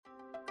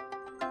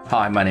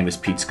Hi, my name is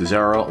Pete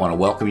Scazzaro. I want to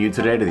welcome you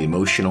today to the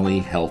Emotionally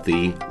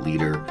Healthy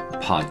Leader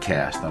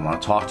podcast. I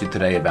want to talk to you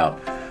today about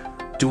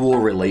dual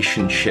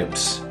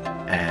relationships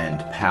and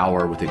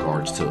power with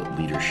regards to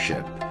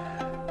leadership.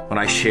 When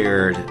I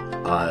shared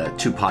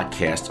two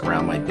podcasts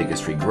around my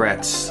biggest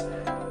regrets,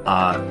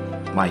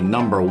 my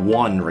number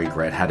one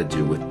regret had to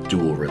do with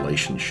dual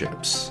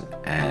relationships.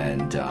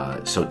 And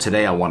so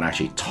today I want to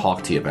actually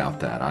talk to you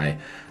about that.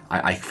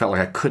 I felt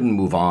like I couldn't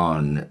move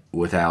on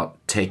without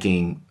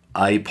taking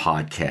a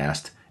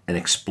podcast and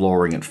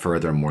exploring it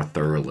further and more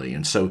thoroughly.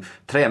 And so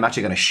today I'm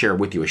actually going to share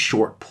with you a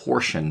short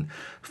portion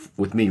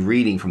with me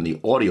reading from the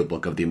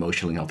audiobook of The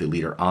Emotionally Healthy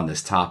Leader on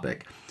this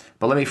topic.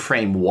 But let me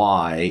frame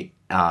why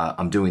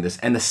I'm doing this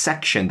and the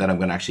section that I'm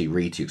going to actually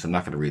read to you, because I'm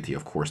not going to read to you,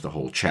 of course, the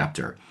whole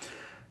chapter.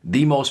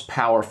 The most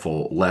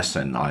powerful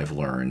lesson I've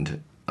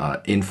learned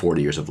in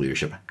 40 years of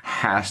leadership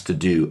has to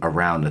do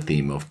around the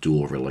theme of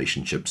dual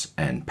relationships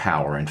and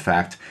power. In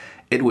fact,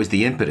 it was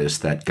the impetus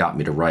that got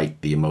me to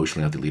write the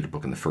Emotionally Healthy Leader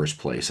book in the first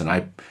place. And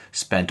I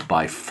spent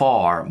by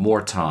far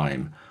more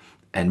time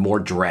and more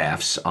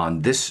drafts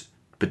on this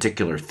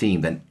particular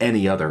theme than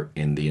any other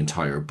in the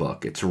entire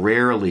book. It's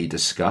rarely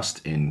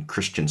discussed in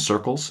Christian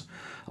circles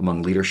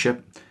among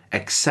leadership,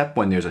 except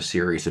when there's a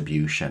serious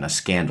abuse and a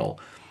scandal.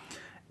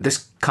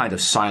 This kind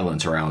of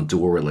silence around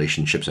dual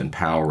relationships and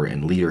power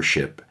in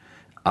leadership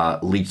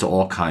leads to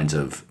all kinds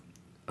of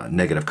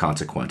negative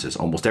consequences.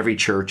 Almost every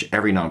church,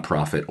 every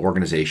nonprofit,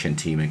 organization,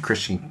 team, and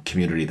Christian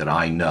community that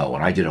I know,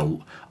 and I did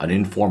an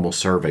informal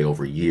survey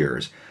over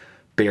years,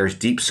 bears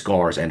deep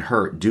scars and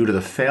hurt due to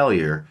the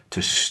failure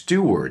to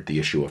steward the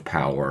issue of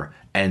power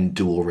and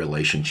dual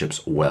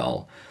relationships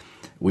well.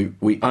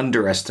 We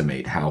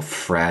underestimate how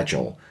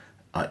fragile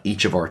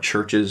each of our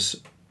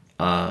churches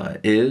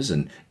is,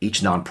 and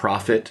each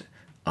nonprofit,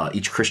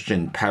 each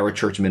Christian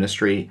parachurch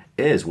ministry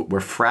is.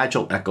 We're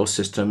fragile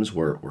ecosystems,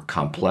 we're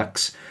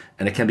complex,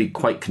 and it can be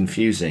quite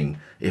confusing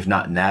if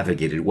not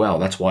navigated well.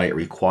 That's why it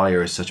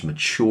requires such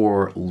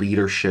mature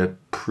leadership,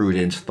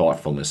 prudence,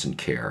 thoughtfulness, and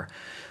care.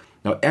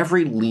 Now,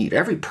 every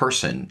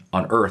person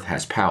on earth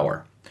has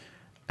power,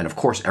 and of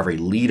course, every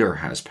leader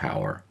has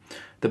power.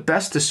 The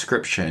best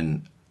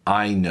description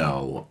I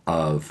know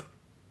of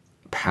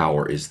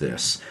power is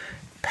this.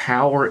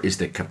 Power is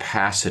the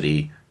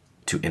capacity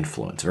to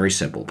influence. Very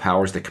simple.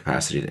 Power is the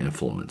capacity to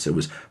influence. It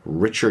was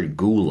Richard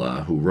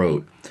Gula who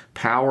wrote,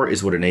 "Power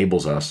is what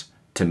enables us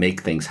to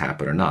make things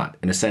happen or not.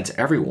 In a sense,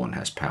 everyone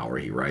has power,"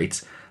 he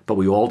writes, "but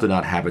we all do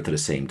not have it to the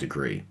same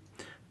degree.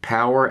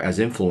 Power as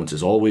influence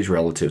is always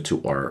relative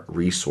to our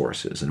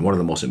resources. And one of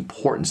the most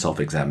important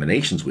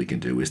self-examinations we can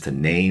do is to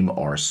name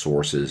our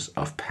sources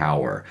of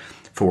power.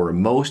 For we're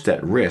most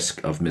at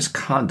risk of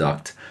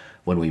misconduct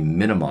when we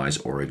minimize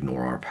or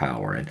ignore our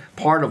power." And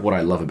part of what I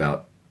love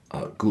about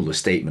Gula's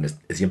statement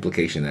is the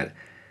implication that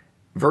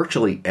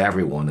virtually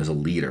everyone is a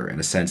leader, in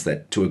a sense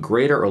that to a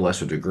greater or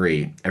lesser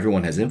degree,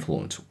 everyone has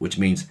influence, which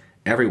means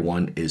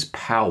everyone is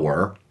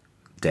power-full.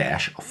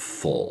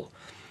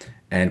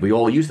 And we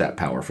all use that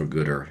power for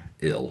good or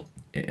ill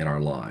in our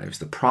lives.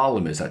 The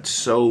problem is that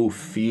so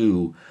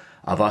few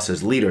of us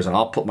as leaders, and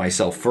I'll put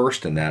myself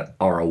first in that,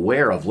 are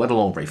aware of, let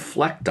alone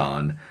reflect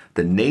on,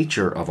 the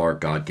nature of our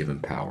God-given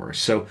power.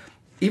 So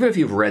even if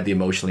you've read The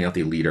Emotionally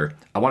Healthy Leader,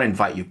 I want to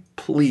invite you,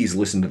 please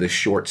listen to this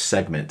short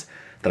segment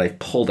that I've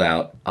pulled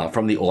out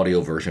from the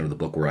audio version of the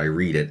book where I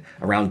read it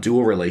around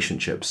dual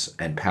relationships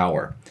and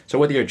power. So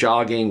whether you're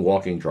jogging,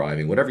 walking,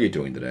 driving, whatever you're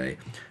doing today,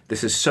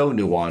 this is so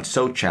nuanced,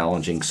 so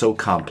challenging, so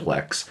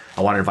complex.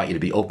 I want to invite you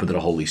to be open to the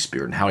Holy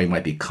Spirit and how He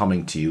might be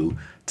coming to you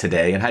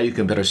today and how you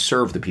can better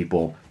serve the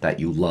people that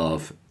you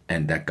love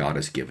and that God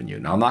has given you.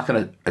 Now, I'm not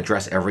going to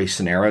address every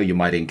scenario you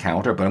might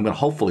encounter, but I'm going to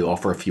hopefully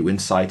offer a few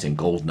insights and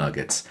gold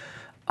nuggets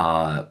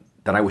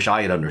that I wish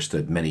I had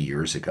understood many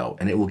years ago.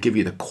 And it will give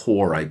you the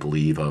core, I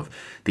believe, of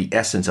the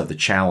essence of the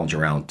challenge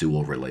around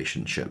dual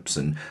relationships.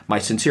 And my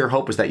sincere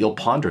hope is that you'll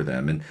ponder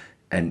them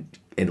and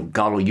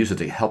God will use it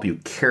to help you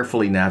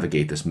carefully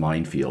navigate this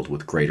minefield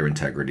with greater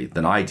integrity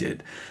than I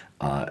did,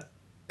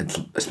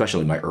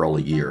 especially in my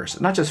early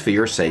years. Not just for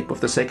your sake, but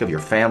for the sake of your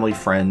family,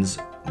 friends,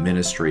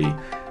 ministry,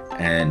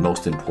 and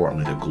most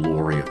importantly, the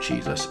glory of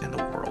Jesus in the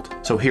world.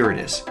 So here it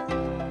is.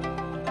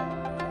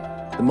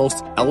 The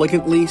most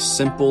elegantly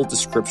simple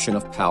description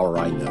of power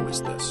I know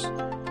is this.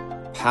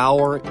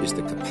 Power is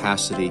the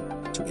capacity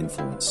to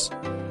influence.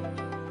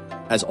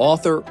 As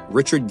author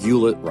Richard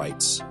Gula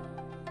writes,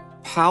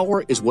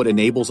 power is what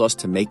enables us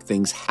to make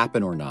things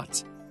happen or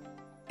not.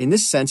 In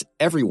this sense,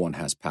 everyone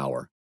has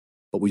power,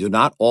 but we do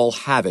not all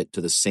have it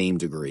to the same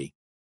degree.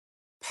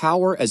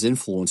 Power as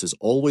influence is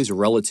always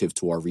relative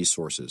to our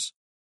resources.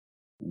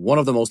 One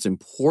of the most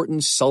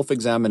important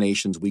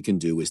self-examinations we can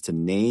do is to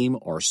name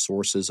our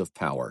sources of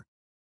power.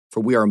 For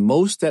we are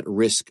most at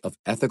risk of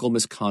ethical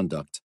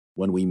misconduct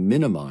when we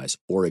minimize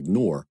or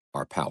ignore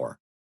our power.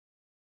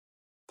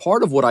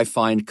 Part of what I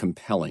find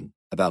compelling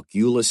about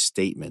Gula's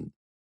statement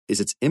is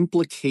its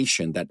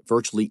implication that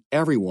virtually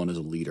everyone is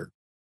a leader.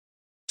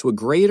 To a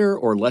greater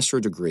or lesser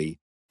degree,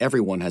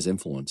 everyone has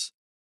influence,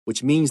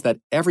 which means that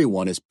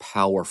everyone is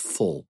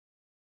powerful.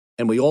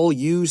 and we all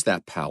use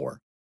that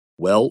power,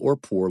 well or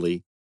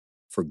poorly,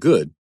 for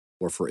good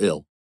or for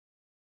ill.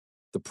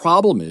 The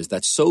problem is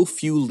that so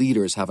few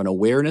leaders have an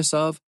awareness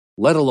of,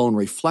 let alone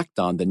reflect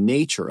on, the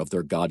nature of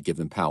their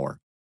God-given power.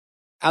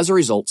 As a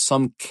result,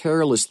 some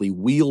carelessly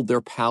wield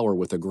their power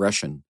with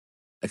aggression,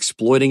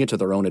 exploiting it to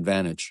their own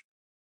advantage.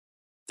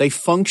 They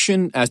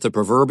function as the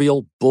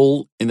proverbial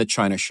bull in the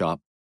china shop,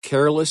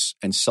 careless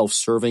and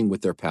self-serving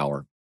with their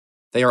power.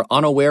 They are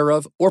unaware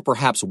of, or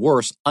perhaps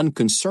worse,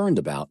 unconcerned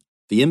about,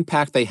 the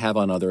impact they have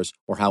on others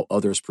or how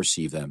others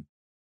perceive them.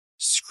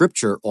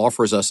 Scripture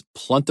offers us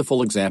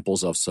plentiful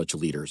examples of such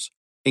leaders,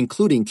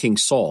 including King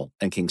Saul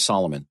and King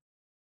Solomon.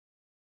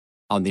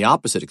 On the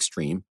opposite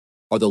extreme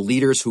are the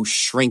leaders who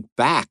shrink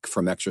back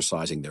from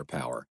exercising their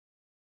power.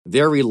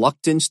 Their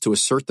reluctance to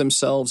assert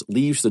themselves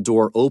leaves the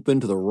door open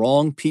to the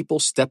wrong people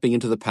stepping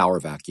into the power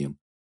vacuum,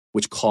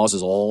 which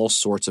causes all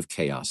sorts of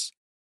chaos.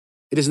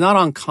 It is not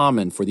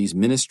uncommon for these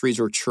ministries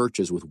or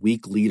churches with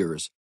weak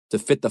leaders to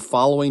fit the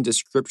following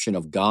description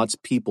of God's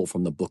people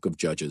from the book of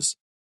Judges.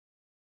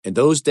 In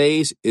those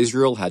days,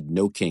 Israel had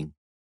no king.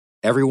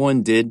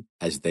 Everyone did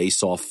as they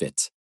saw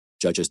fit.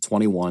 Judges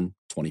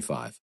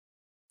 21:25.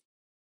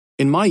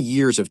 In my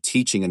years of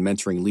teaching and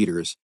mentoring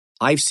leaders,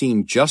 I've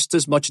seen just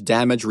as much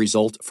damage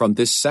result from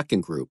this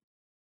second group,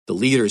 the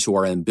leaders who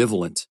are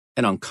ambivalent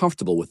and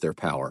uncomfortable with their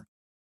power.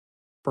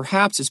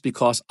 Perhaps it's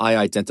because I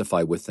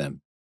identify with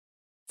them.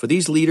 For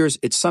these leaders,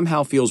 it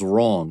somehow feels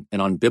wrong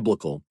and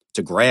unbiblical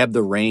to grab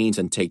the reins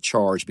and take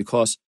charge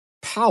because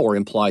power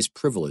implies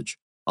privilege,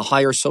 a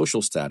higher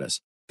social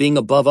status, being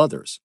above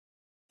others.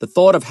 The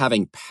thought of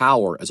having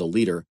power as a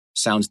leader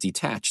sounds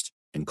detached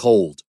and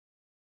cold.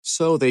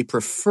 So they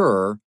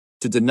prefer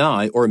to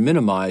deny or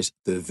minimize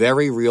the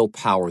very real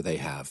power they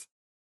have.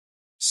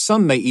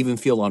 Some may even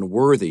feel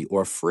unworthy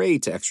or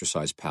afraid to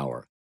exercise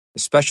power,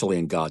 especially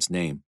in God's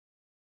name.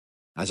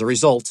 As a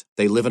result,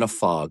 they live in a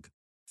fog,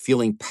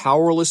 feeling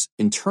powerless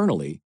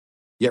internally,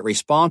 yet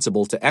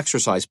responsible to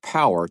exercise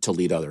power to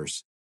lead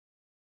others.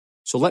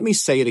 So let me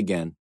say it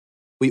again.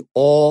 We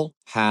all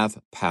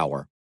have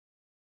power.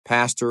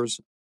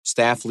 Pastors,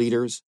 staff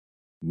leaders,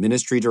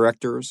 ministry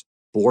directors,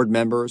 board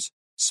members,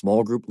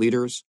 small group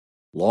leaders,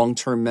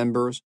 long-term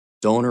members,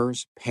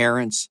 donors,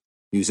 parents,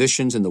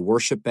 musicians in the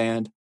worship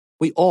band,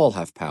 we all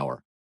have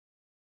power.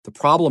 The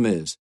problem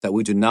is that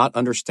we do not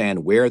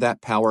understand where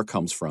that power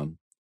comes from,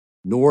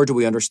 nor do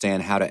we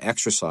understand how to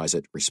exercise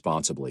it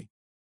responsibly.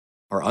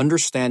 Our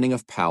understanding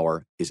of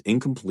power is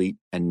incomplete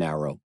and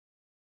narrow.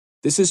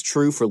 This is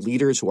true for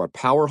leaders who are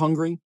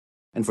power-hungry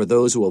and for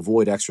those who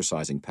avoid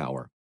exercising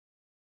power.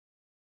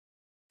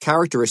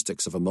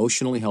 Characteristics of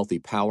emotionally healthy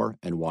power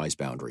and wise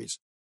boundaries.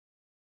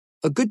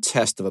 A good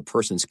test of a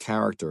person's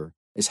character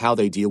is how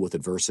they deal with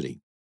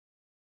adversity.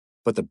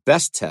 But the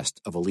best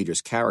test of a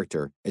leader's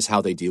character is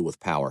how they deal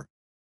with power.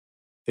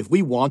 If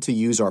we want to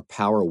use our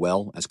power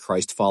well as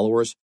Christ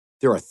followers,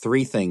 there are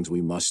 3 things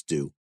we must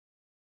do.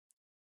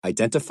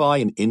 Identify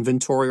and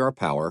inventory our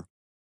power,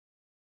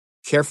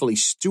 carefully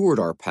steward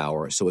our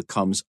power so it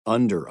comes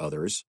under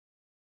others,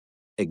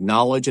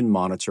 acknowledge and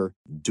monitor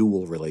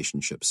dual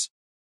relationships.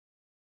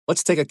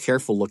 Let's take a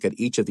careful look at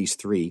each of these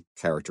 3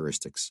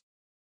 characteristics.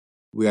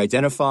 We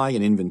identify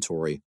and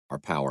inventory our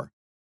power.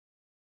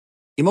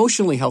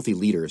 Emotionally healthy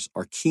leaders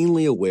are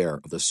keenly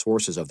aware of the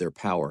sources of their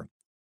power,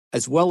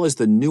 as well as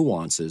the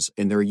nuances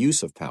in their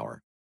use of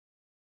power.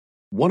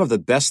 One of the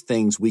best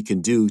things we can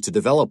do to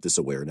develop this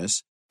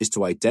awareness is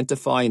to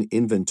identify and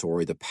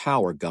inventory the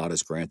power God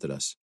has granted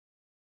us.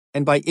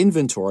 And by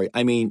inventory,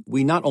 I mean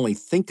we not only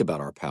think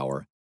about our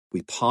power,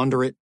 we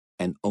ponder it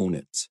and own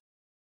it.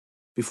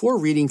 Before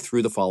reading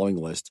through the following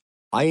list,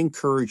 I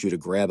encourage you to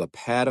grab a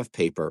pad of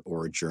paper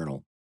or a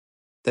journal.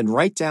 Then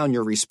write down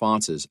your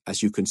responses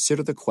as you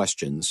consider the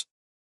questions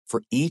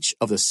for each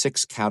of the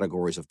 6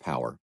 categories of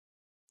power.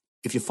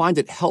 If you find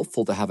it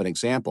helpful to have an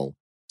example,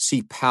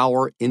 see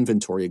power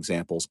inventory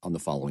examples on the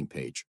following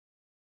page.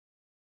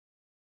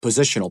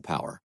 Positional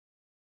power.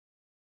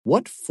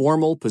 What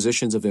formal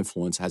positions of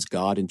influence has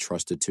God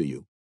entrusted to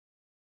you?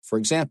 For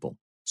example,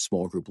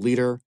 small group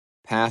leader,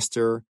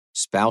 pastor,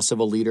 spouse of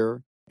a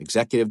leader,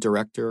 executive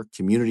director,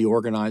 community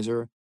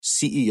organizer,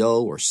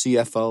 CEO or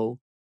CFO,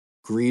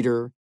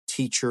 greeter,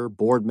 teacher,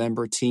 board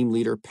member, team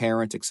leader,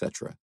 parent,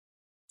 etc.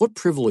 What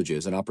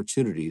privileges and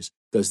opportunities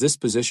does this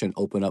position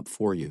open up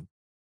for you?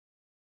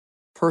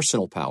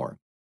 Personal power.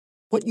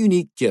 What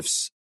unique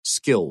gifts,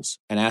 skills,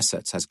 and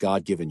assets has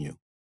God given you?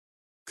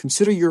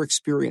 Consider your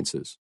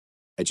experiences,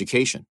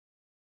 education,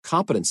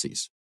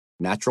 competencies,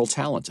 natural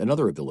talent, and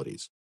other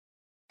abilities.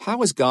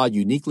 How has God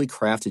uniquely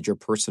crafted your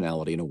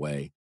personality in a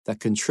way that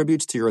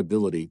contributes to your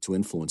ability to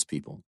influence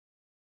people?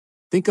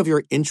 Think of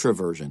your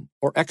introversion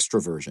or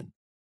extroversion,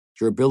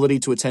 your ability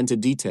to attend to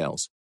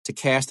details, to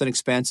cast an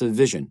expansive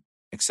vision,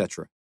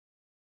 etc.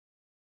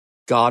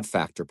 God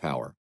factor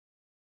power.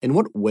 In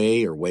what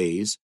way or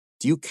ways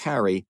do you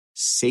carry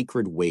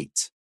sacred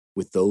weight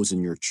with those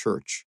in your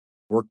church,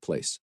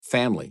 workplace,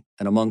 family,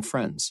 and among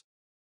friends?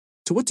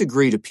 To what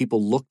degree do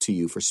people look to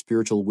you for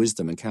spiritual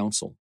wisdom and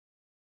counsel?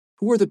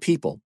 Who are the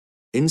people,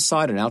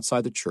 inside and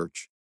outside the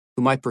church,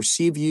 who might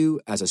perceive you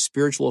as a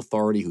spiritual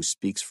authority who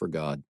speaks for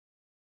God.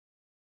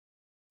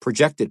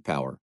 Projected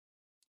power.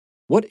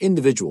 What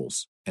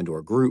individuals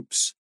and/or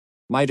groups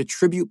might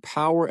attribute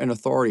power and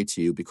authority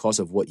to you because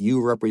of what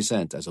you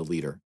represent as a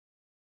leader?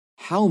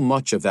 How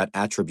much of that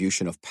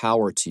attribution of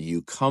power to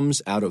you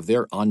comes out of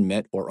their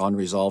unmet or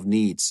unresolved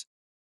needs?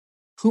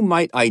 Who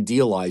might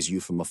idealize you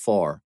from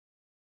afar,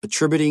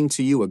 attributing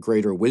to you a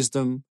greater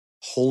wisdom,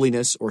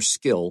 holiness, or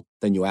skill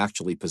than you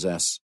actually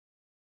possess?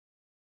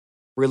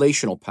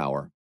 Relational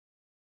power.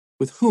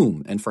 With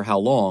whom and for how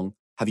long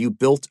have you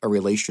built a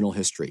relational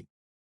history?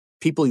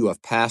 People you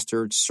have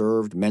pastored,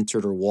 served,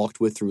 mentored, or walked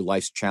with through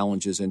life's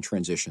challenges and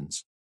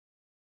transitions.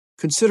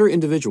 Consider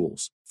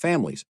individuals,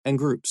 families, and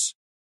groups.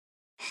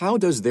 How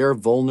does their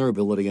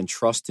vulnerability and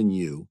trust in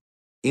you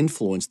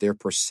influence their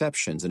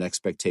perceptions and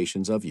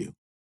expectations of you?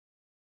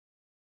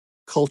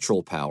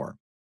 Cultural power.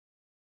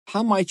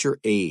 How might your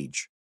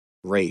age,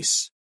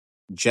 race,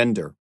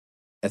 gender,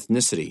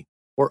 ethnicity,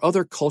 or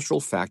other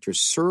cultural factors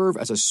serve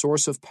as a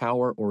source of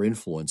power or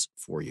influence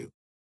for you?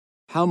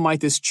 How might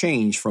this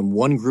change from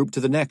one group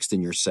to the next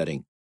in your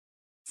setting?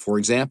 For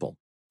example,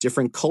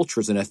 different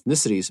cultures and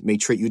ethnicities may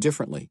treat you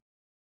differently.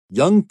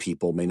 Young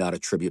people may not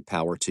attribute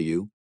power to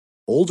you.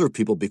 Older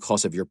people,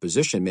 because of your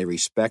position, may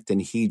respect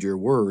and heed your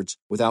words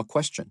without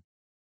question.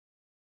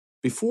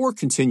 Before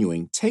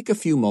continuing, take a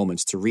few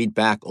moments to read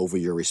back over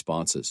your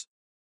responses.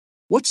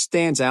 What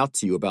stands out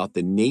to you about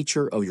the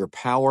nature of your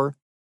power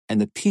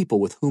and the people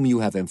with whom you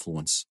have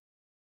influence?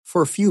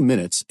 For a few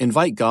minutes,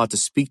 invite God to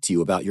speak to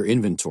you about your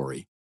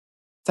inventory.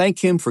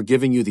 Thank Him for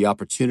giving you the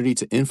opportunity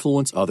to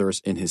influence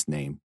others in His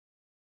name.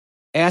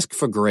 Ask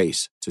for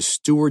grace to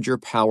steward your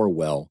power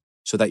well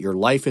so that your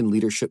life and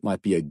leadership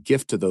might be a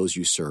gift to those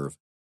you serve,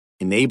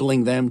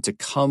 enabling them to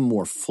come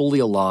more fully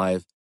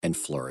alive and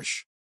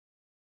flourish.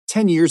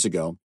 10 years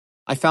ago,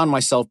 I found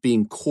myself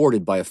being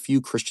courted by a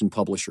few Christian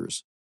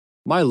publishers.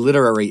 My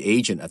literary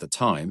agent at the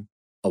time,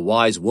 a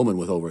wise woman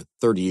with over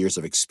 30 years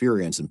of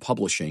experience in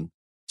publishing,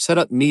 set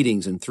up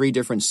meetings in 3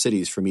 different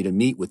cities for me to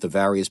meet with the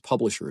various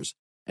publishers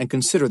and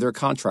consider their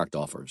contract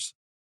offers.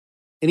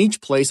 In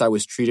each place, I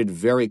was treated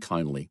very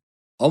kindly,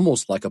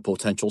 almost like a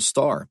potential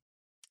star.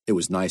 It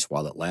was nice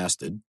while it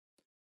lasted.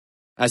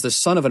 As the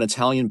son of an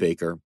Italian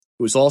baker,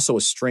 it was also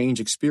a strange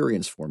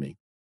experience for me,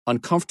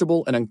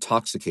 uncomfortable and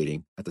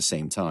intoxicating at the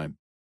same time.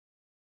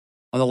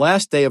 On the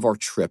last day of our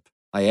trip,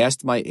 I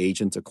asked my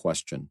agent a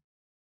question.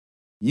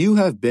 You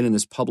have been in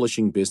this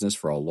publishing business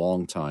for a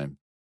long time.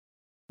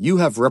 You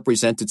have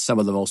represented some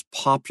of the most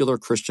popular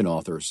Christian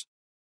authors.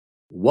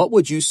 What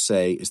would you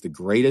say is the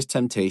greatest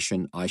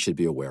temptation I should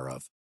be aware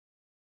of?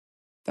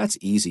 That's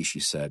easy, she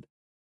said.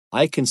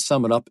 I can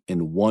sum it up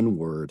in one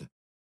word: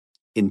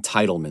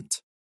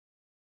 entitlement.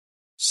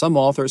 Some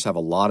authors have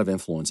a lot of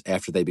influence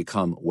after they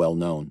become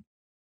well-known.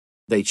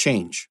 They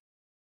change.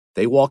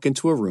 They walk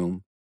into a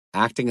room,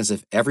 acting as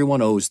if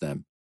everyone owes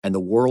them and the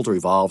world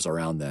revolves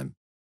around them.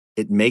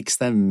 It makes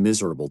them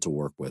miserable to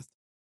work with.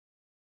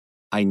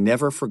 I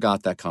never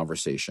forgot that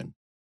conversation.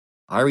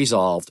 I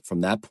resolved from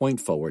that point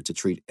forward to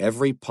treat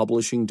every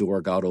publishing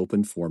door God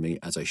opened for me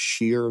as a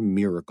sheer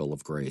miracle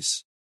of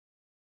grace.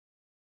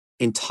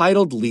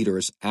 Entitled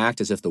leaders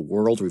act as if the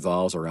world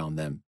revolves around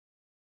them.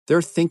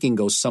 Their thinking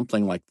goes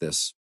something like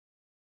this: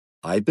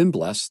 I've been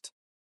blessed,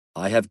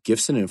 I have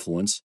gifts and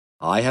influence,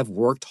 I have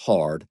worked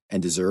hard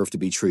and deserve to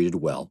be treated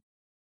well.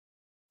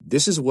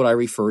 This is what I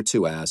refer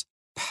to as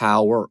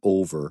power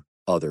over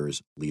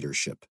others'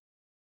 leadership.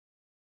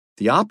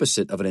 The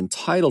opposite of an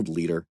entitled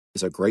leader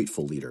is a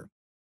grateful leader.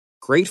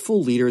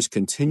 Grateful leaders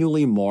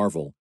continually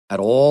marvel at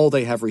all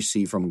they have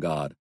received from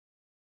God.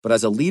 But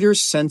as a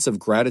leader's sense of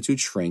gratitude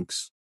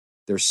shrinks,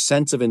 their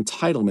sense of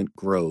entitlement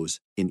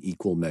grows in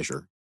equal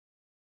measure.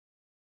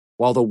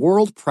 While the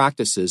world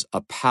practices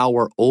a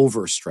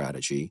power-over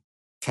strategy,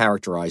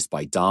 characterized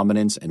by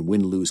dominance and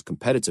win-lose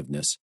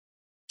competitiveness,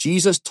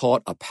 Jesus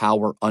taught a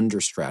power-under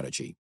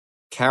strategy,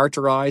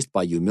 characterized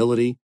by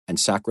humility and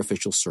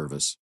sacrificial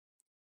service.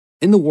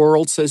 In the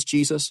world, says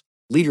Jesus,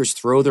 leaders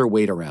throw their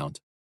weight around.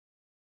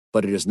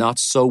 But it is not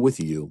so with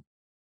you.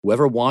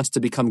 Whoever wants to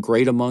become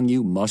great among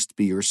you must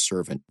be your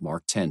servant.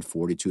 Mark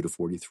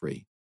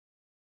 10:42-43.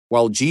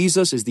 While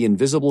Jesus is the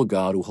invisible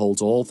God who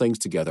holds all things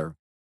together,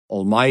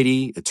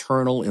 almighty,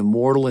 eternal,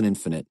 immortal, and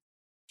infinite,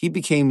 he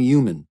became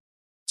human,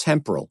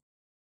 temporal,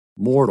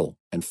 mortal,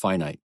 and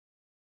finite.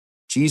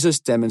 Jesus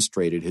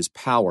demonstrated his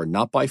power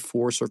not by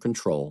force or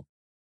control,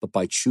 but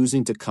by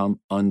choosing to come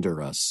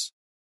under us,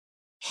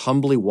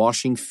 humbly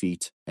washing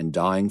feet and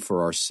dying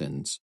for our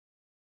sins.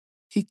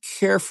 He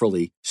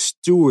carefully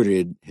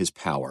stewarded his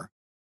power.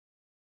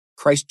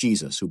 Christ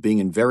Jesus, who being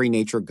in very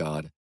nature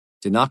God,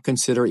 did not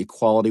consider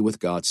equality with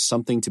God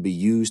something to be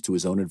used to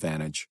his own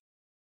advantage.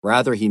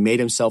 Rather, he made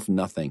himself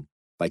nothing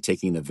by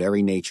taking the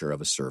very nature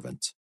of a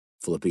servant.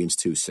 Philippians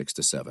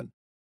 2:6-7.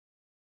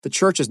 The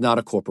church is not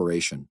a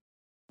corporation.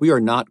 We are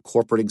not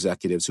corporate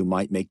executives who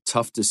might make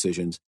tough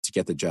decisions to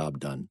get the job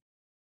done.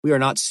 We are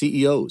not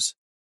CEOs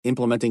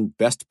implementing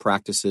best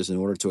practices in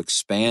order to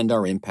expand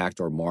our impact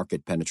or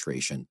market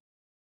penetration.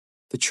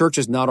 The church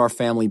is not our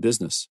family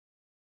business.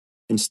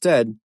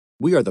 Instead,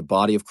 we are the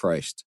body of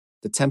Christ,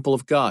 the temple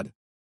of God,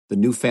 the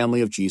new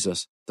family of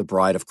Jesus, the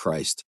bride of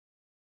Christ.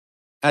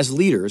 As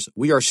leaders,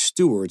 we are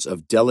stewards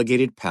of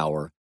delegated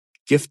power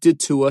gifted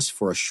to us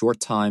for a short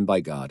time by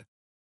God.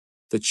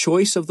 The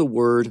choice of the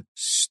word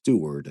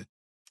steward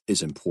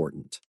is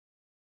important.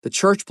 The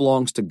church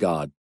belongs to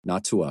God,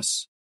 not to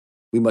us.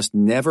 We must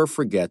never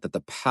forget that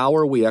the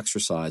power we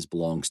exercise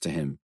belongs to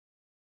Him.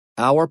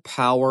 Our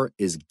power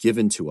is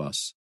given to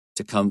us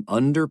to come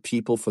under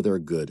people for their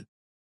good,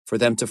 for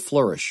them to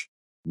flourish,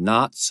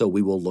 not so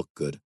we will look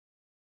good.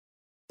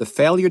 The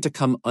failure to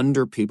come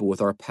under people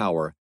with our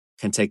power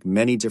can take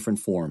many different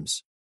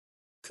forms.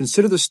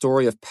 Consider the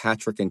story of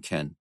Patrick and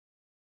Ken.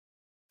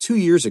 2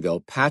 years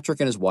ago, Patrick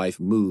and his wife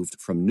moved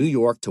from New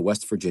York to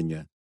West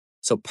Virginia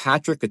so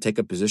Patrick could take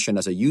a position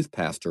as a youth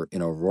pastor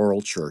in a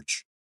rural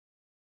church.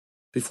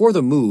 Before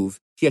the move,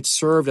 he had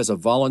served as a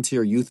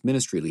volunteer youth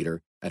ministry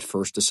leader at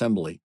First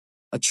Assembly,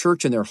 a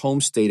church in their home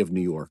state of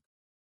New York.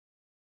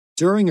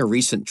 During a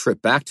recent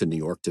trip back to New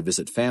York to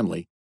visit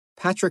family,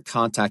 Patrick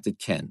contacted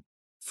Ken,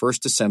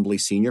 First Assembly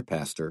senior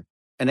pastor,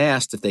 and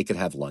asked if they could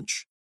have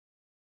lunch.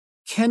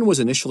 Ken was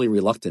initially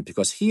reluctant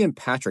because he and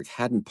Patrick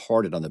hadn't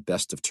parted on the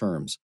best of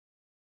terms,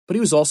 but he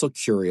was also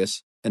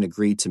curious and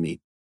agreed to meet.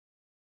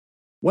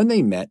 When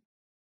they met,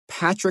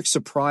 Patrick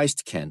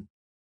surprised Ken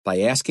by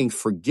asking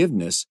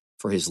forgiveness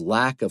for his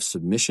lack of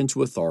submission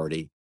to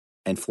authority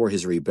and for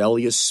his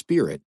rebellious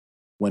spirit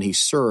when he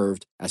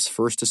served as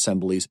First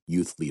Assembly's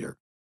youth leader.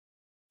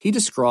 He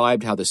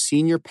described how the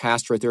senior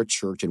pastor at their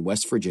church in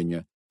West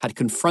Virginia had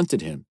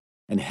confronted him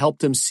and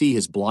helped him see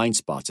his blind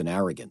spots and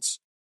arrogance.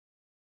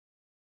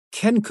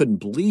 Ken couldn't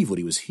believe what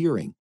he was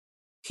hearing.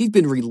 He'd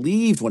been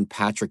relieved when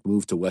Patrick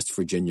moved to West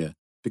Virginia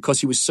because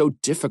he was so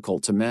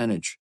difficult to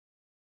manage.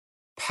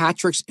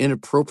 Patrick's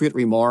inappropriate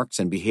remarks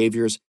and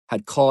behaviors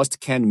had caused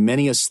Ken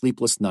many a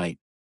sleepless night,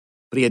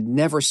 but he had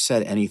never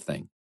said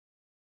anything.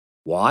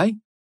 Why?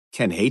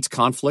 Ken hates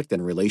conflict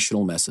and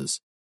relational messes.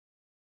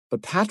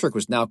 But Patrick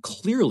was now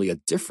clearly a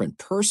different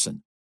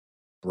person,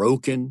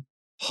 broken,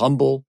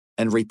 humble,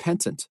 and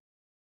repentant.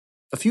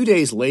 A few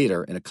days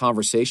later, in a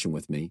conversation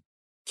with me,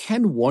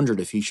 Ken wondered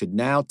if he should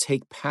now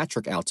take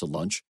Patrick out to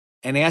lunch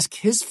and ask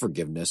his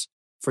forgiveness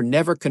for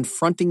never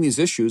confronting these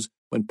issues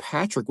when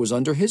Patrick was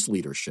under his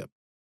leadership.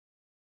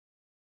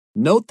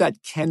 Note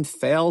that Ken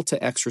failed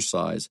to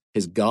exercise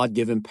his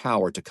God-given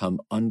power to come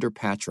under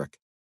Patrick,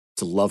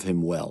 to love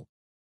him well.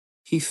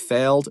 He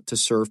failed to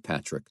serve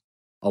Patrick,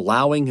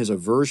 allowing his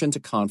aversion to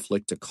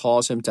conflict to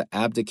cause him to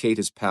abdicate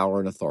his power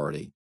and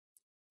authority.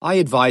 I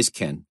advised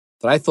Ken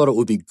that I thought it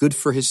would be good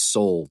for his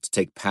soul to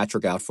take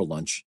Patrick out for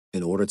lunch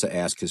in order to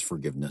ask his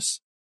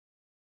forgiveness.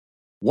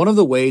 One of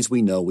the ways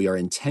we know we are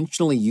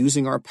intentionally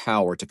using our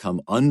power to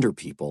come under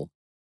people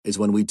is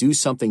when we do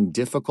something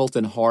difficult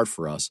and hard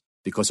for us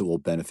because it will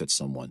benefit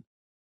someone.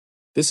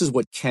 This is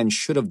what Ken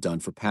should have done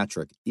for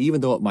Patrick, even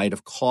though it might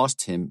have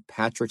cost him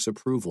Patrick's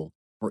approval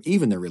or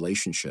even their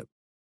relationship.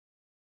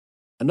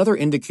 Another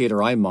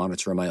indicator I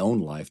monitor in my own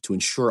life to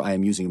ensure I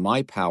am using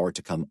my power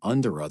to come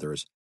under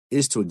others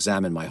is to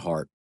examine my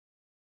heart.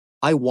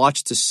 I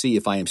watch to see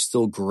if I am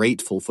still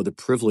grateful for the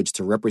privilege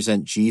to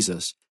represent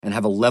Jesus and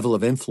have a level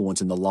of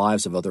influence in the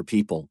lives of other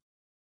people.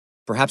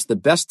 Perhaps the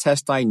best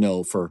test I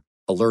know for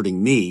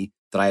alerting me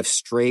that I have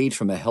strayed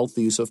from a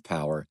healthy use of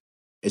power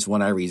is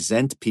when I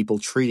resent people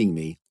treating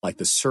me like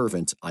the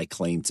servant I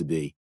claim to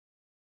be.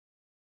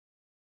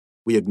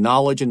 We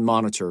acknowledge and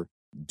monitor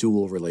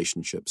dual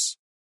relationships.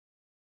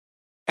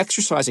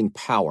 Exercising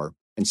power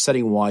and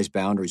setting wise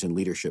boundaries in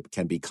leadership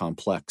can be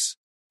complex,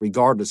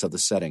 regardless of the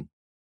setting.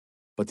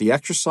 But the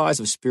exercise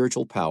of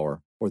spiritual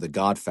power, or the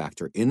God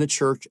factor, in the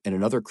church and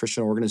in other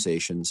Christian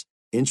organizations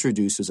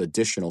introduces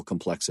additional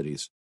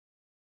complexities.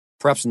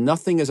 Perhaps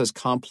nothing is as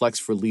complex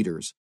for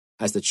leaders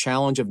as the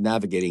challenge of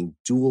navigating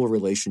dual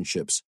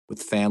relationships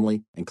with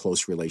family and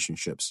close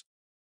relationships.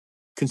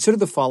 Consider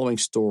the following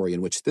story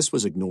in which this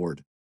was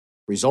ignored,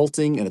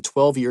 resulting in a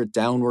 12-year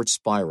downward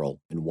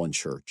spiral in one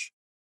church.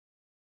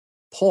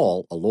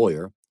 Paul, a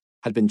lawyer,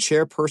 had been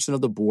chairperson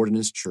of the board in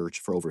his church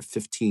for over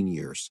 15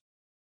 years.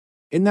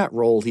 In that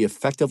role, he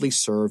effectively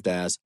served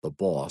as the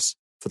boss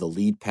for the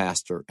lead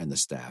pastor and the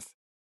staff.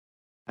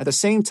 At the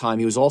same time,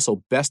 he was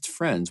also best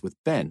friends with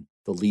Ben,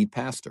 the lead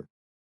pastor.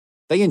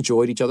 They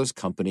enjoyed each other's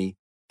company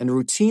and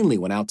routinely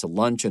went out to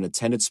lunch and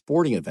attended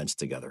sporting events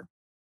together.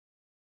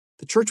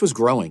 The church was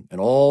growing and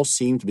all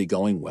seemed to be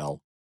going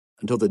well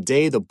until the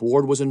day the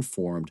board was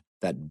informed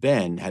that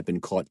Ben had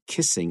been caught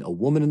kissing a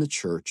woman in the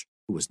church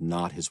who was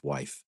not his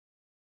wife.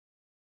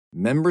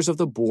 Members of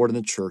the board and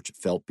the church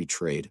felt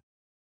betrayed.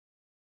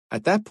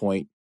 At that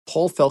point,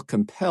 Paul felt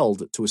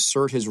compelled to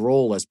assert his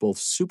role as both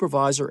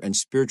supervisor and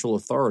spiritual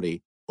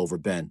authority over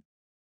Ben.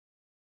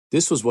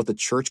 This was what the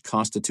church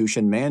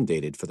constitution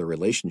mandated for the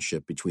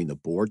relationship between the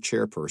board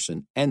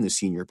chairperson and the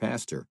senior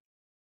pastor,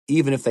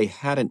 even if they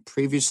hadn't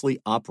previously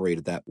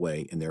operated that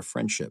way in their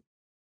friendship.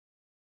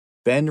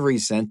 Ben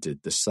resented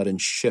the sudden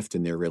shift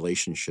in their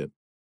relationship,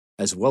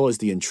 as well as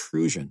the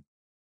intrusion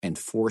and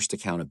forced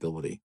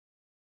accountability.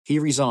 He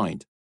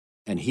resigned,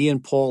 and he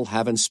and Paul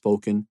haven't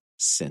spoken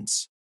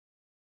since.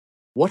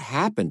 What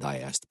happened? I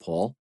asked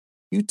Paul.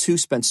 You two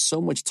spent so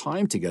much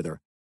time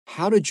together.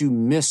 How did you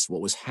miss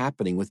what was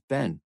happening with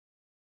Ben?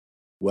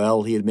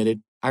 Well, he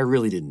admitted, I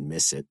really didn't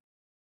miss it.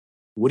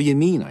 What do you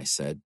mean? I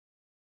said.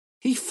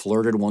 He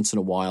flirted once in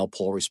a while,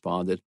 Paul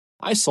responded.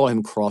 I saw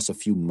him cross a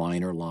few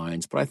minor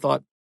lines, but I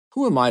thought,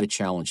 who am I to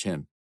challenge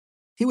him?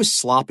 He was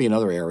sloppy in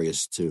other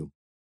areas, too.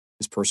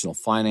 His personal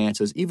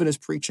finances, even his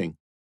preaching.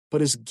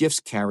 But his gifts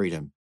carried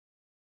him.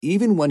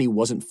 Even when he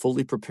wasn't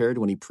fully prepared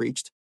when he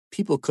preached,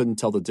 people couldn't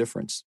tell the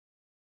difference.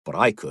 But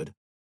I could.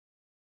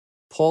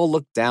 Paul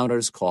looked down at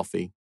his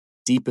coffee,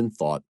 deep in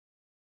thought.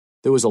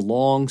 There was a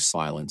long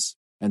silence,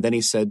 and then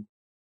he said,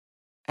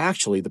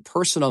 Actually, the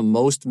person I'm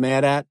most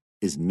mad at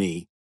is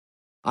me.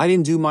 I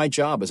didn't do my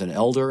job as an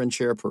elder and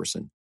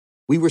chairperson.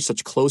 We were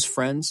such close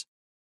friends.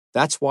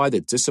 That's why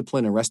the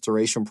discipline and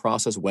restoration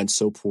process went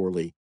so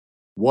poorly.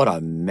 What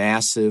a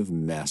massive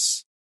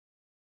mess.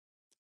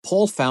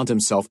 Paul found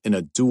himself in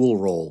a dual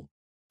role,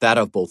 that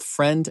of both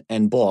friend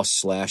and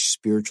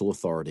boss/spiritual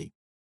authority.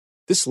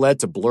 This led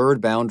to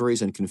blurred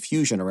boundaries and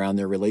confusion around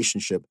their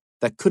relationship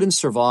that couldn't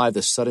survive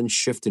the sudden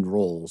shift in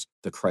roles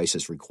the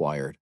crisis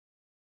required.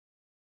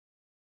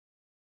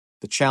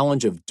 The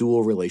challenge of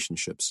dual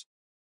relationships.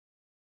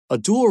 A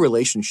dual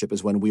relationship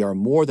is when we are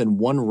more than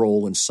one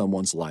role in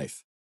someone's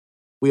life.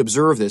 We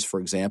observe this, for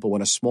example,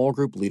 when a small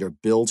group leader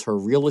builds her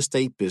real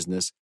estate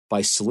business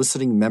by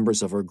soliciting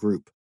members of her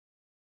group,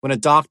 when a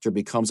doctor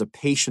becomes a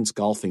patient's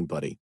golfing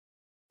buddy,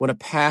 when a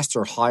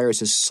pastor hires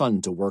his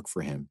son to work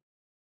for him.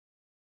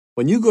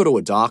 When you go to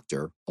a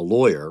doctor, a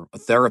lawyer, a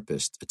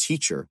therapist, a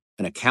teacher,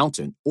 an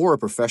accountant, or a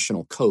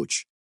professional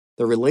coach,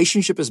 the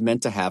relationship is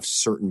meant to have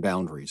certain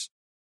boundaries.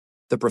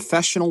 The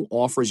professional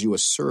offers you a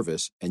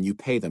service and you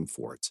pay them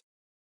for it.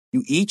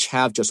 You each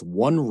have just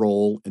one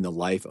role in the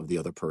life of the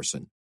other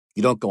person.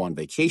 You don't go on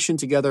vacation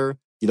together.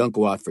 You don't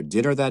go out for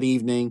dinner that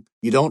evening.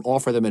 You don't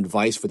offer them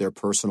advice for their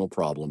personal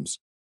problems.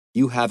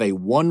 You have a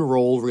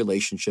one-role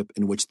relationship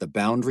in which the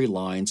boundary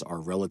lines are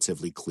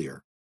relatively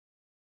clear.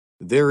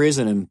 There is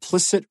an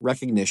implicit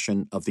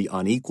recognition of the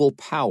unequal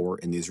power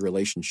in these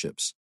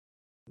relationships.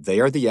 They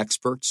are the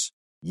experts.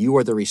 You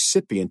are the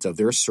recipient of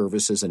their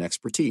services and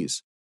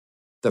expertise.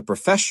 The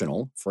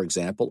professional, for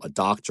example, a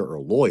doctor or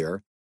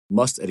lawyer,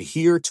 must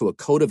adhere to a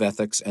code of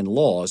ethics and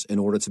laws in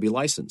order to be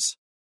licensed.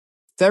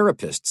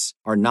 Therapists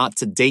are not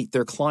to date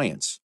their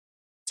clients.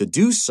 To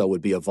do so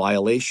would be a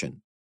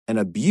violation, an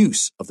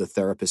abuse of the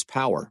therapist's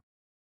power.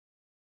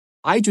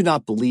 I do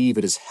not believe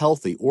it is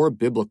healthy or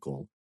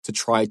biblical to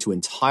try to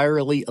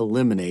entirely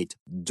eliminate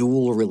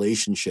dual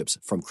relationships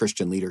from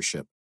Christian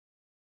leadership.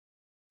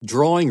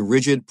 Drawing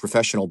rigid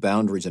professional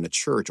boundaries in a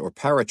church or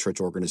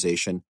parachurch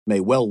organization may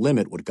well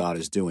limit what God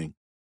is doing.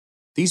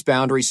 These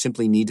boundaries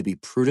simply need to be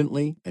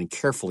prudently and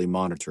carefully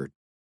monitored.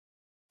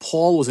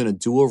 Paul was in a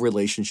dual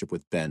relationship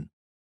with Ben.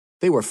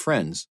 They were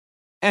friends,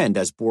 and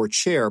as board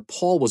chair,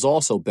 Paul was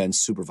also Ben's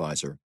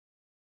supervisor.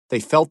 They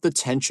felt the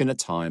tension at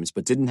times,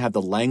 but didn't have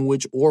the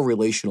language or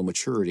relational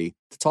maturity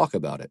to talk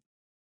about it.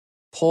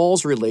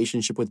 Paul's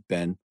relationship with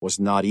Ben was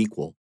not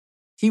equal.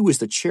 He was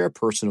the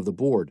chairperson of the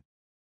board.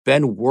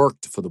 Ben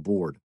worked for the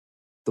board.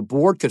 The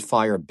board could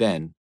fire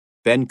Ben.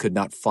 Ben could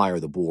not fire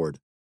the board.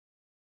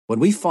 When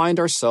we find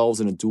ourselves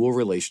in a dual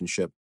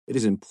relationship, it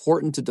is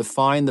important to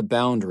define the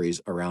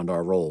boundaries around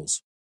our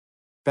roles.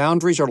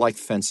 Boundaries are like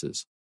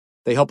fences.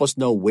 They help us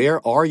know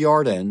where our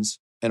yard ends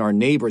and our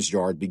neighbor's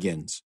yard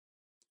begins.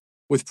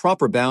 With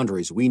proper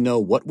boundaries, we know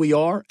what we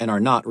are and are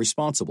not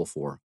responsible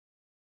for.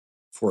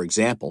 For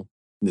example,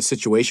 in the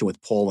situation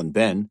with Paul and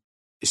Ben,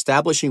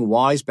 establishing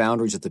wise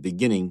boundaries at the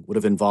beginning would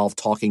have involved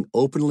talking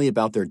openly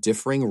about their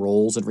differing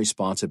roles and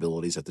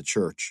responsibilities at the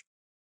church.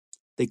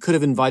 They could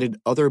have invited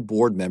other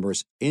board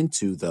members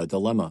into the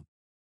dilemma,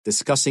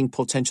 discussing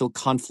potential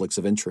conflicts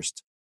of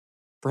interest.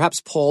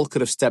 Perhaps Paul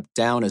could have stepped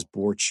down as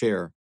board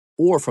chair,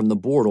 or from the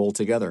board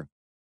altogether.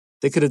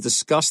 They could have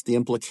discussed the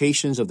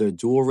implications of their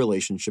dual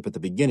relationship at the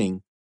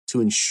beginning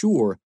to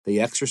ensure they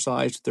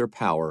exercised their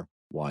power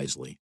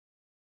wisely.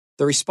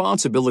 The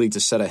responsibility to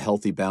set a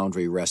healthy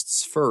boundary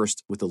rests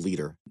first with the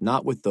leader,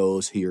 not with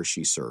those he or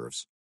she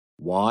serves.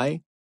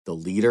 Why? The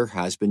leader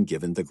has been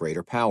given the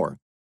greater power.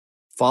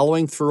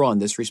 Following through on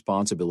this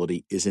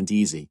responsibility isn't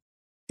easy.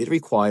 It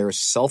requires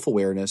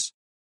self-awareness,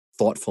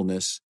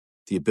 thoughtfulness,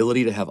 the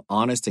ability to have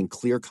honest and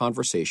clear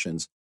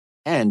conversations,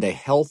 and a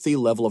healthy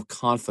level of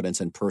confidence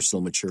and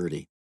personal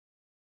maturity.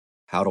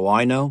 How do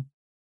I know?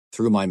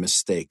 Through my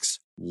mistakes.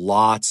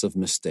 Lots of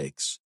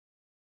mistakes.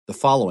 The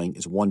following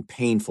is one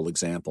painful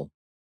example.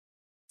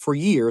 For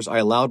years, I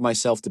allowed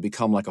myself to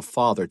become like a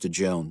father to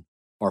Joan,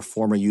 our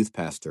former youth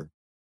pastor.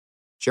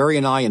 Jerry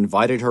and I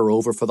invited her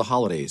over for the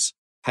holidays,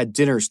 had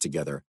dinners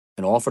together,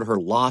 and offered her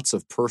lots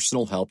of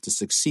personal help to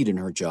succeed in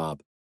her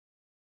job.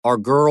 Our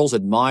girls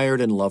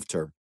admired and loved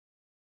her.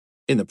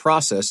 In the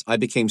process, I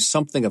became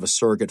something of a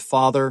surrogate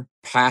father,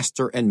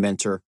 pastor, and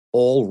mentor,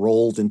 all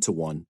rolled into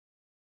one.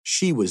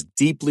 She was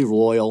deeply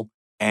loyal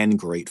and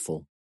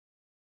grateful.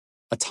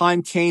 A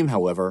time came,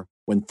 however,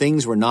 when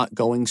things were not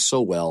going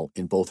so well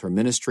in both her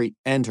ministry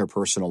and her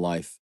personal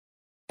life,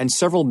 and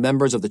several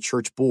members of the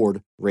church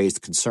board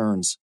raised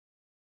concerns.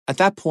 At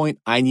that point,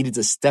 I needed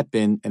to step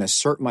in and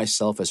assert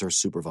myself as her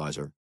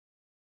supervisor.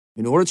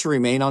 In order to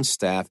remain on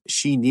staff,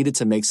 she needed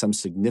to make some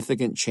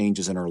significant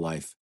changes in her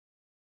life.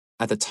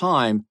 At the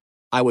time,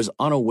 I was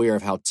unaware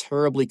of how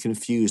terribly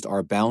confused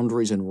our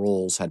boundaries and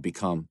roles had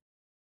become.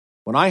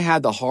 When I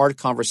had the hard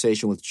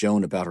conversation with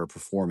Joan about her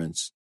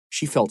performance,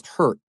 she felt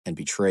hurt and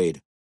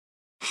betrayed.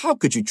 "How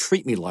could you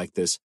treat me like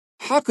this?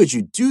 How could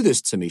you do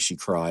this to me?" she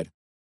cried.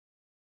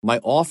 My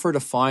offer to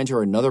find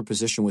her another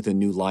position within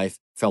New Life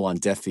fell on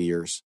deaf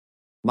ears.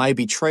 My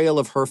betrayal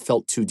of her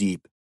felt too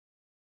deep.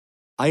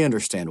 I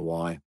understand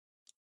why.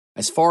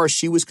 As far as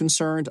she was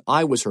concerned,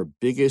 I was her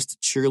biggest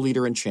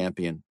cheerleader and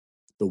champion,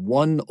 the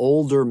one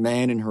older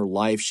man in her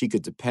life she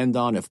could depend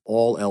on if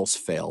all else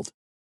failed.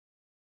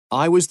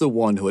 I was the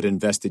one who had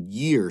invested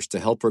years to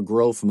help her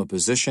grow from a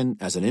position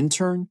as an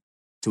intern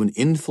to an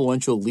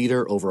influential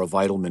leader over a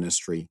vital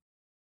ministry.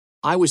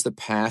 I was the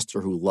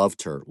pastor who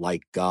loved her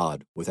like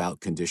God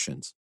without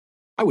conditions.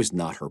 I was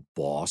not her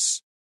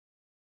boss.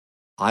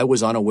 I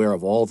was unaware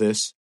of all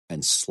this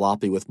and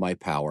sloppy with my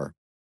power.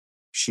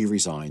 She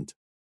resigned.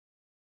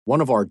 One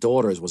of our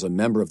daughters was a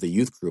member of the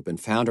youth group and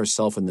found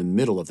herself in the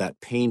middle of that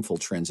painful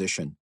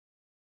transition.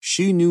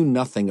 She knew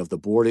nothing of the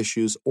board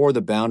issues or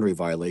the boundary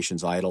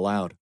violations I had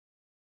allowed.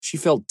 She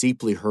felt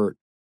deeply hurt,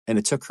 and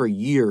it took her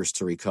years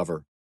to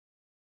recover.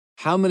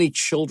 How many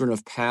children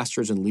of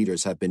pastors and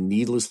leaders have been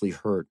needlessly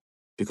hurt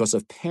because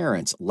of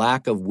parents'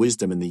 lack of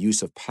wisdom in the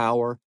use of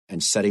power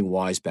and setting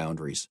wise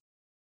boundaries?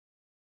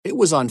 It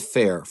was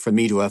unfair for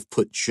me to have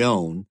put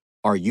Joan,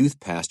 our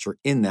youth pastor,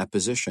 in that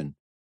position.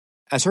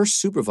 As her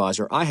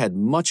supervisor, I had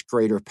much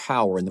greater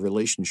power in the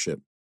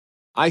relationship.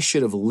 I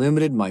should have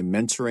limited my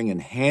mentoring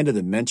and handed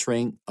the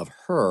mentoring of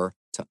her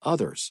to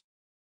others.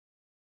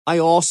 I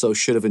also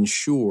should have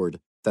ensured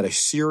that a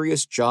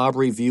serious job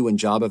review and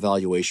job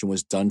evaluation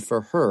was done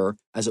for her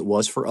as it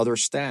was for other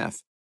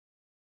staff.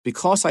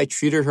 Because I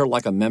treated her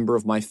like a member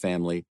of my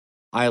family,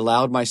 I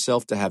allowed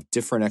myself to have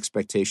different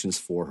expectations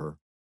for her.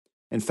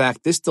 In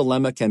fact, this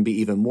dilemma can be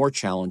even more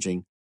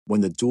challenging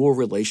when the dual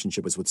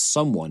relationship is with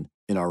someone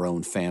in our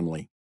own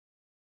family.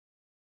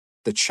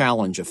 The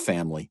challenge of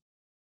family.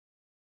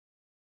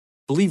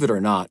 Believe it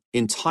or not,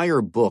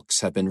 entire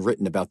books have been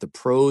written about the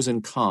pros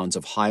and cons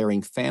of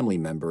hiring family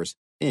members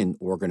in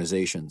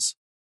organizations.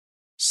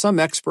 Some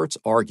experts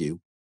argue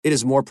it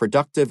is more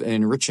productive and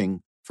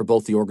enriching for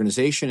both the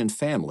organization and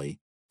family,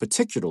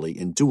 particularly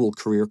in dual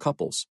career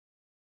couples.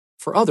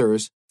 For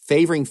others,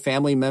 favoring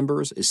family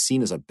members is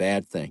seen as a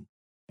bad thing,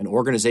 and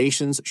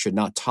organizations should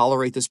not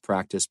tolerate this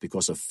practice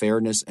because of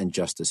fairness and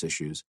justice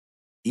issues,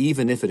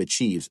 even if it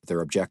achieves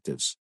their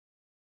objectives.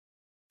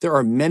 There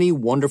are many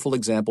wonderful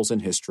examples in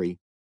history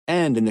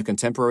and in the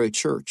contemporary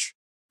church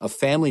of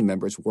family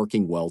members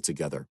working well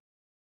together.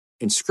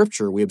 In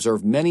Scripture, we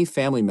observe many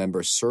family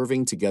members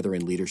serving together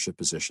in leadership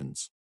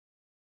positions.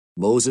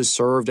 Moses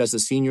served as the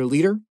senior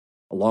leader,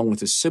 along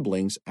with his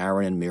siblings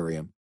Aaron and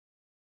Miriam.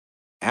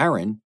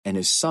 Aaron and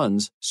his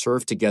sons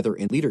served together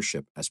in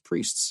leadership as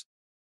priests.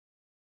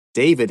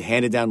 David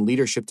handed down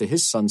leadership to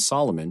his son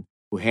Solomon,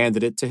 who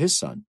handed it to his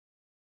son.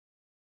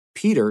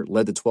 Peter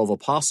led the 12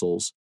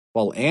 apostles,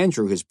 while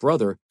Andrew, his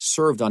brother,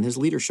 served on his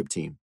leadership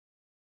team.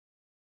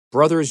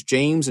 Brothers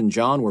James and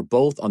John were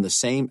both on the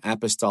same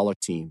apostolic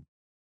team.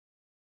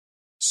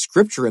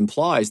 Scripture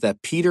implies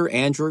that Peter,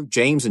 Andrew,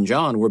 James, and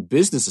John were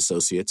business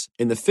associates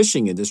in the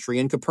fishing industry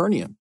in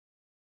Capernaum.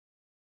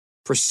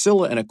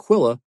 Priscilla and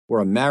Aquila were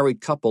a married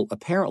couple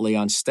apparently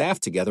on staff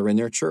together in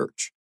their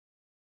church.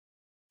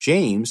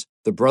 James,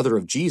 the brother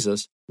of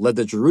Jesus, led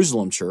the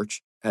Jerusalem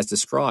church as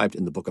described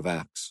in the book of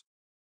Acts.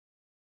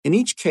 In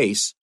each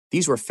case,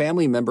 these were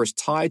family members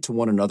tied to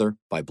one another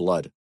by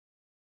blood.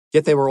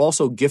 Yet they were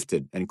also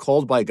gifted and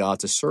called by God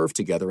to serve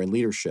together in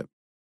leadership.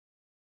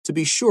 To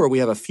be sure, we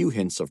have a few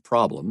hints of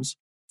problems,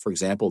 for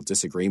example,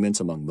 disagreements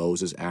among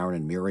Moses, Aaron,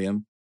 and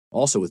Miriam,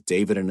 also with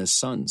David and his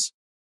sons.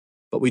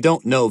 But we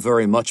don't know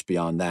very much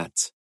beyond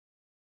that.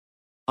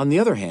 On the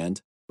other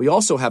hand, we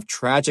also have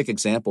tragic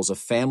examples of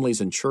families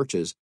and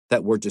churches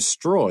that were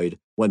destroyed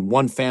when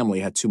one family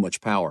had too much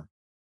power.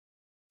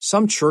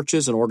 Some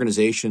churches and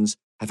organizations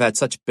have had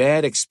such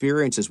bad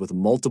experiences with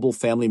multiple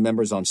family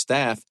members on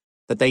staff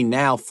that they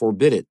now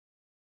forbid it.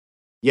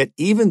 Yet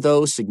even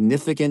though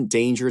significant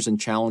dangers and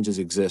challenges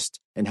exist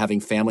in having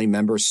family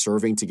members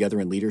serving together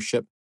in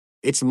leadership,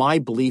 it's my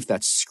belief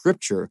that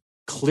Scripture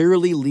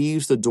clearly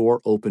leaves the door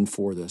open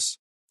for this.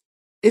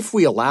 If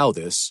we allow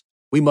this,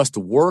 we must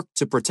work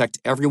to protect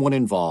everyone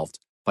involved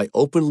by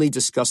openly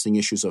discussing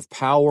issues of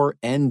power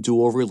and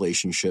dual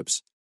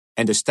relationships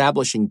and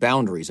establishing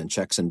boundaries and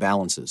checks and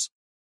balances.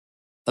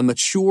 A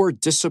mature,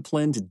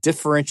 disciplined,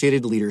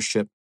 differentiated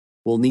leadership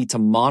will need to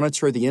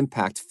monitor the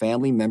impact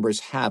family members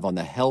have on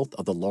the health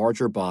of the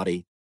larger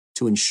body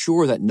to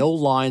ensure that no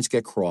lines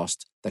get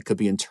crossed that could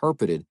be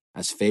interpreted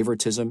as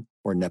favoritism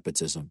or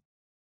nepotism.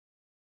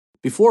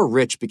 Before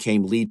Rich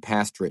became lead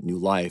pastor at New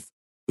Life,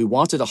 we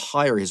wanted to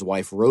hire his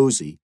wife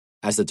Rosie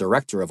as the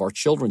director of our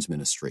children's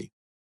ministry.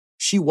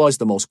 She was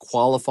the most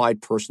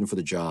qualified person for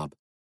the job,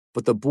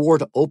 but the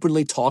board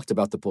openly talked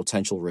about the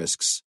potential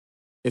risks.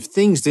 If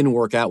things didn't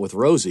work out with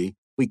Rosie,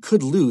 we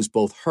could lose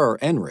both her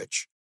and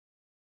Rich.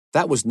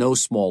 That was no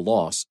small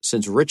loss,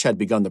 since Rich had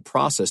begun the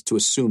process to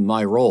assume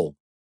my role.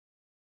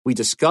 We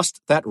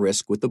discussed that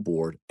risk with the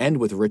board and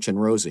with Rich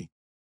and Rosie.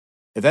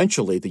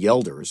 Eventually, the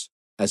elders,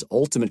 as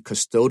ultimate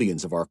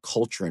custodians of our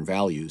culture and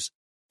values,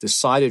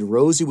 decided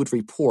Rosie would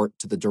report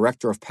to the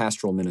director of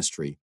pastoral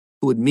ministry,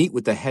 who would meet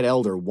with the head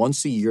elder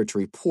once a year to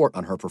report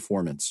on her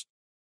performance.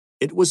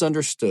 It was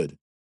understood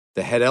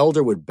the head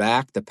elder would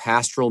back the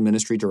pastoral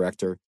ministry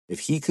director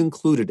if he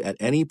concluded at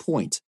any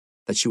point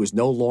that she was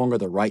no longer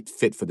the right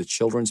fit for the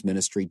children's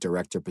ministry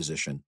director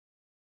position.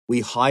 We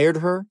hired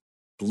her,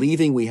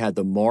 believing we had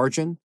the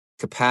margin,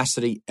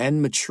 capacity,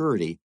 and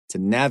maturity to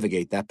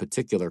navigate that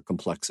particular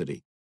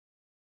complexity.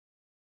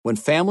 When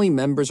family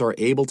members are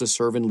able to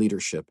serve in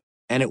leadership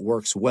and it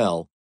works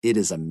well, it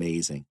is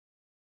amazing.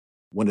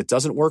 When it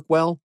doesn't work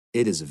well,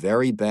 it is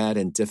very bad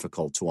and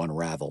difficult to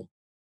unravel.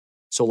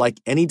 So, like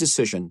any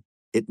decision,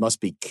 it must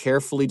be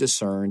carefully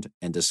discerned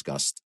and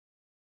discussed.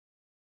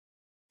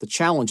 The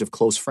challenge of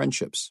close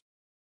friendships.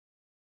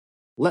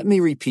 Let me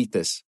repeat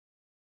this.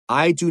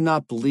 I do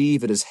not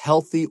believe it is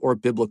healthy or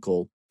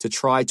biblical to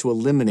try to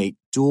eliminate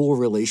dual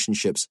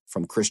relationships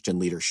from Christian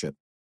leadership.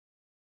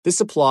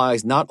 This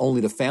applies not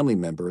only to family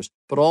members,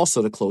 but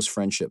also to close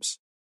friendships.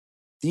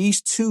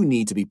 These too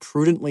need to be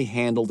prudently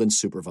handled and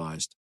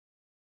supervised.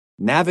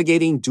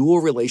 Navigating dual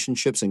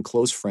relationships and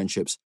close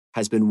friendships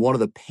has been one of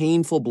the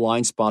painful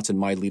blind spots in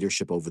my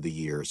leadership over the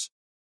years.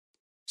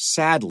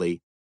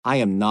 Sadly, I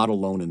am not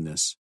alone in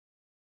this.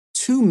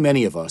 Too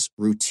many of us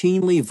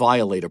routinely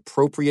violate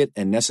appropriate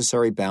and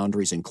necessary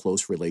boundaries in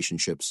close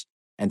relationships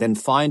and then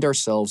find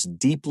ourselves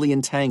deeply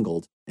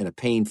entangled in a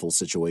painful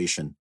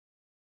situation.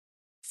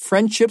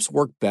 Friendships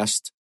work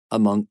best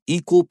among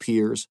equal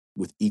peers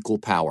with equal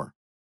power.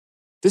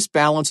 This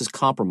balance is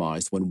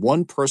compromised when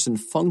one person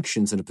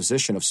functions in a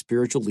position of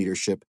spiritual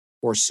leadership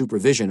or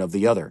supervision of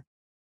the other.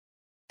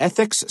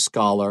 Ethics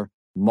scholar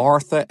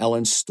Martha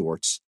Ellen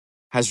Stortz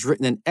has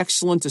written an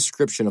excellent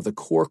description of the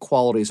core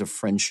qualities of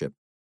friendship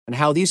and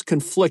how these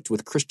conflict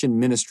with Christian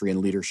ministry and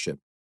leadership.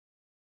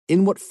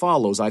 In what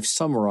follows, I've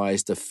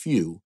summarized a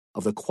few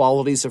of the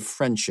qualities of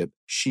friendship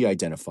she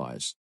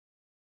identifies.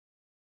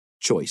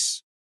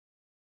 Choice.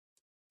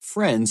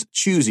 Friends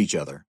choose each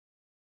other.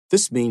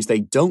 This means they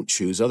don't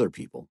choose other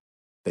people.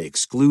 They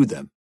exclude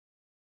them.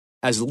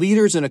 As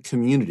leaders in a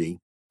community,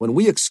 when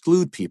we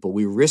exclude people,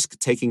 we risk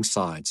taking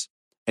sides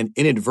and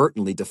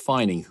inadvertently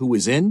defining who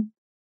is in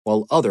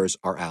while others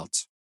are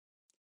out.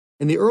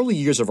 In the early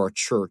years of our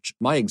church,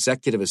 my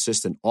executive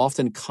assistant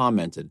often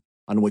commented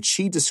on what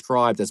she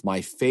described as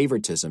my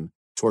favoritism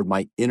toward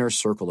my inner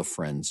circle of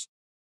friends.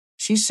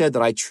 She said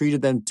that I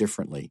treated them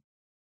differently.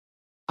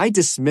 I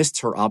dismissed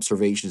her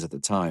observations at the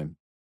time,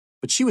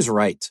 but she was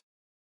right.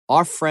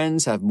 Our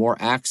friends have more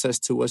access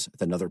to us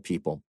than other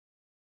people,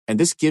 and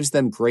this gives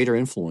them greater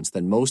influence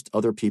than most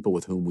other people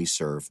with whom we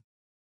serve.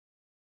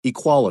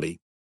 Equality.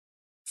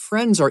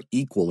 Friends are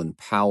equal in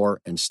power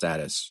and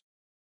status.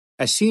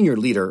 As senior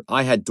leader,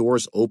 I had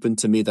doors open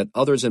to me that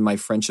others in my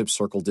friendship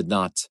circle did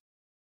not.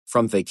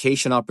 From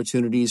vacation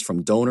opportunities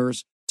from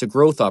donors to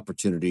growth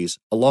opportunities,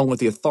 along with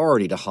the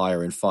authority to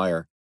hire and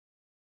fire.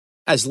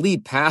 As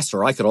lead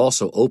pastor, I could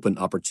also open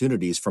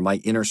opportunities for my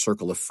inner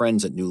circle of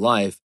friends at New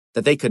Life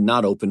that they could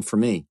not open for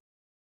me.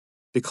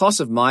 Because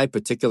of my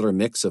particular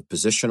mix of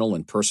positional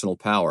and personal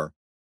power,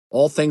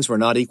 all things were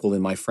not equal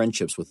in my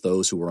friendships with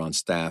those who were on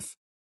staff.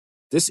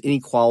 This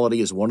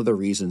inequality is one of the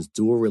reasons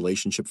dual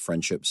relationship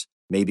friendships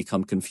may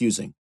become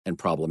confusing and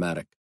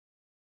problematic.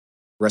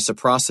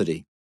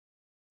 Reciprocity.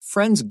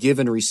 Friends give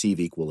and receive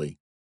equally.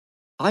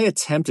 I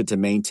attempted to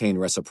maintain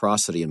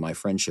reciprocity in my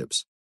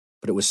friendships,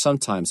 but it was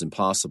sometimes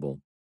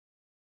impossible.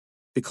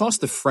 Because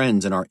the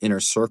friends in our inner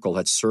circle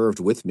had served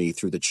with me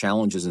through the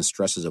challenges and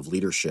stresses of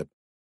leadership,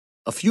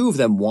 a few of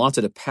them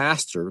wanted to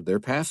pastor their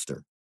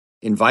pastor,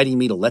 inviting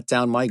me to let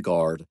down my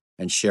guard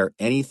and share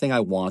anything I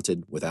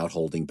wanted without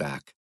holding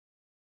back.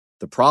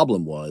 The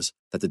problem was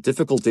that the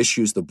difficult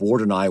issues the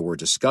board and I were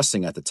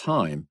discussing at the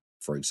time,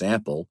 for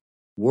example,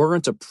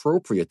 weren't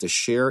appropriate to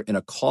share in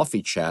a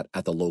coffee chat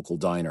at the local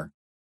diner.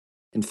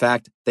 In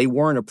fact, they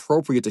weren't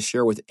appropriate to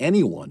share with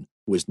anyone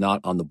who was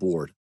not on the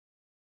board.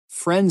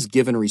 Friends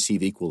give and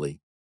receive equally,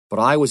 but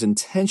I was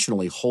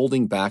intentionally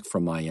holding back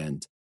from my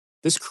end.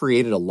 This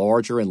created a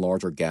larger and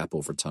larger gap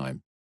over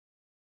time.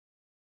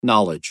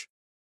 Knowledge.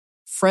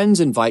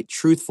 Friends invite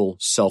truthful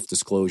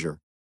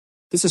self-disclosure.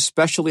 This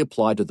especially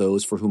applied to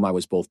those for whom I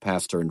was both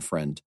pastor and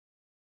friend.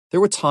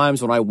 There were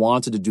times when I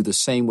wanted to do the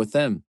same with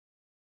them,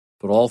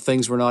 but all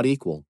things were not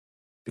equal.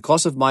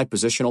 Because of my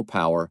positional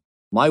power,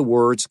 my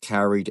words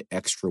carried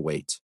extra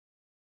weight.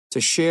 To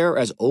share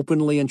as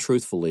openly and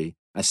truthfully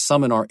as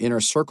some in our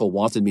inner circle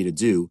wanted me to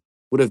do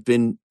would have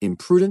been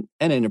imprudent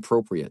and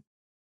inappropriate.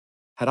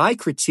 Had I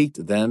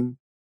critiqued them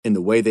in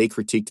the way they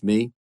critiqued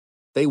me,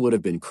 they would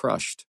have been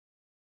crushed.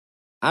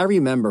 I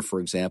remember, for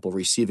example,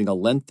 receiving a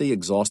lengthy,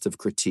 exhaustive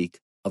critique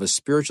of a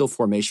spiritual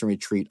formation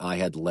retreat I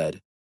had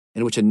led,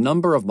 in which a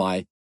number of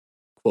my,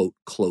 quote,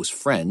 close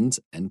friends,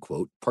 end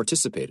quote,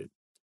 participated.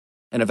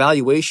 An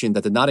evaluation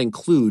that did not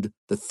include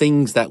the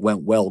things that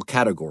went well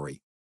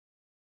category.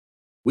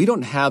 We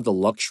don't have the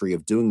luxury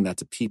of doing that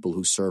to people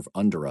who serve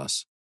under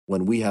us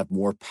when we have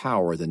more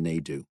power than they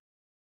do.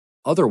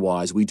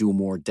 Otherwise, we do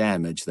more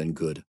damage than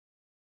good.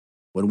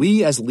 When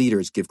we as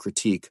leaders give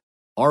critique,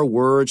 our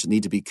words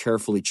need to be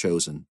carefully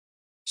chosen,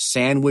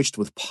 sandwiched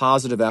with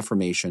positive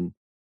affirmation,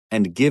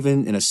 and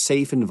given in a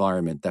safe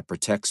environment that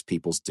protects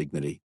people's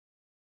dignity.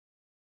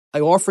 I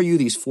offer you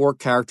these 4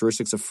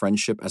 characteristics of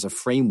friendship as a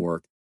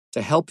framework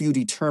to help you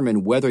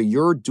determine whether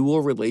your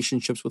dual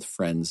relationships with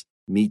friends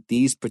meet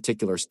these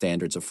particular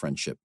standards of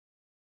friendship.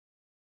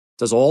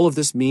 Does all of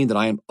this mean that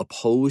I am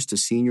opposed to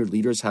senior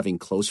leaders having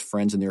close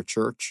friends in their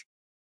church?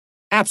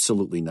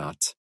 Absolutely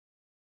not.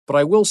 But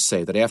I will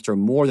say that after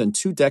more than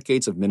 2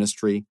 decades of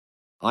ministry,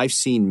 I've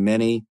seen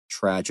many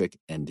tragic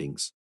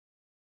endings.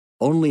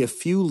 Only a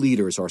few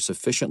leaders are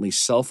sufficiently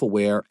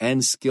self-aware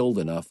and skilled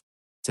enough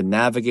to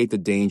navigate the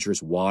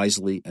dangers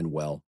wisely and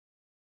well.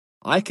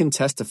 I can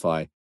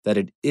testify that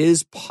it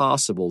is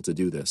possible to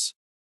do this,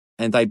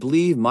 and I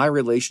believe my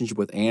relationship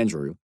with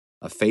Andrew,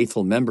 a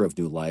faithful member of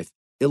New Life,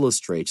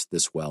 illustrates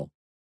this well.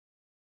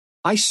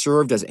 I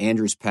served as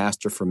Andrew's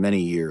pastor for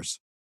many years,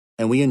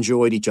 and we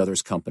enjoyed each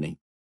other's company.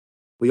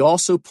 We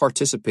also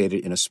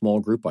participated in a small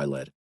group I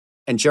led,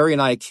 and Jerry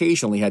and I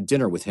occasionally had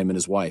dinner with him and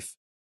his wife.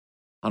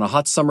 On a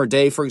hot summer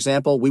day, for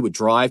example, we would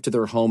drive to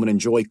their home and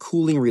enjoy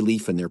cooling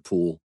relief in their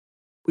pool.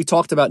 We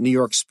talked about New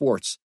York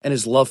sports and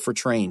his love for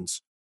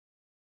trains.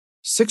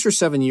 6 or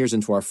 7 years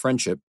into our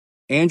friendship,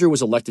 Andrew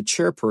was elected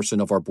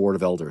chairperson of our board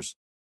of elders.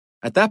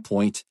 At that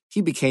point,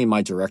 he became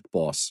my direct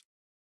boss.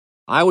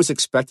 I was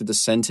expected to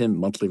send him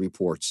monthly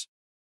reports.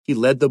 He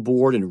led the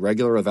board in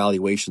regular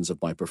evaluations of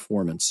my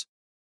performance.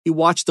 He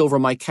watched over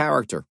my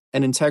character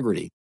and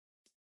integrity.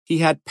 He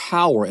had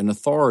power and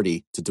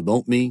authority to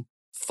demote me,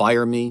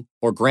 fire me,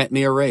 or grant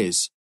me a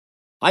raise.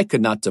 I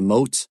could not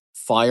demote,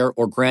 fire,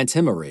 or grant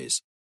him a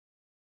raise.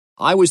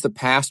 I was the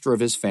pastor of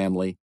his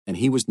family, and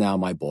he was now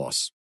my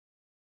boss.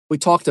 We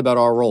talked about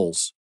our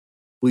roles.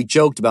 We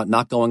joked about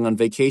not going on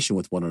vacation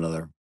with one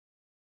another.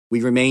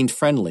 We remained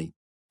friendly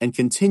and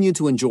continued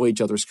to enjoy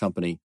each other's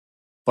company,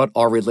 but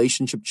our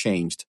relationship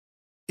changed.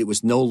 It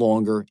was no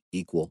longer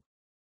equal.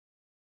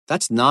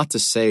 That's not to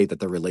say that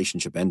the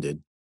relationship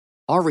ended.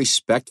 Our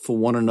respect for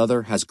one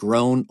another has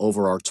grown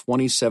over our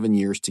 27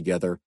 years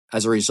together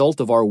as a result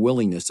of our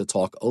willingness to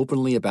talk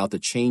openly about the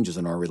changes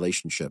in our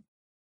relationship.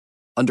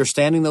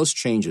 Understanding those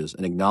changes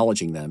and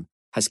acknowledging them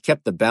has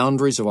kept the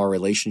boundaries of our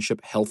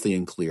relationship healthy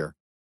and clear.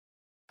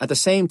 At the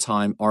same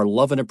time, our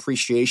love and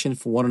appreciation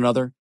for one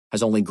another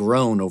has only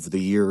grown over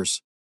the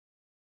years.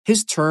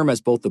 His term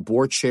as both the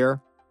board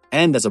chair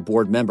and as a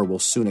board member will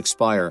soon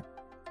expire.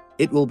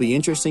 It will be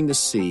interesting to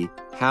see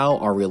how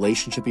our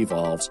relationship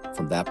evolves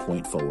from that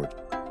point forward.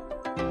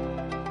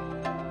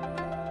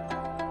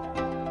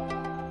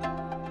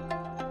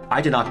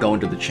 I did not go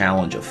into the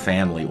challenge of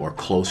family or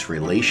close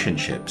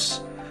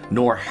relationships,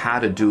 nor how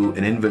to do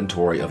an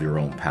inventory of your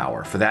own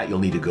power. For that, you'll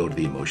need to go to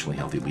the Emotionally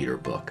Healthy Leader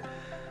book.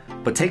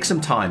 But take some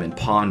time and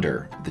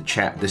ponder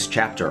this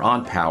chapter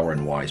on power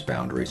and wise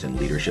boundaries in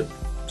leadership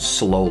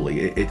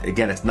slowly.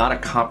 Again, it's not a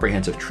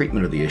comprehensive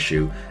treatment of the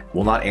issue,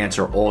 will not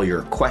answer all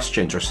your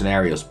questions or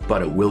scenarios,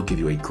 but it will give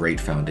you a great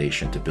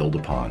foundation to build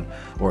upon,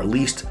 or at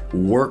least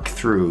work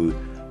through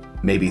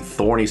maybe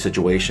thorny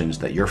situations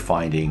that you're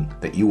finding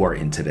that you are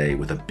in today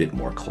with a bit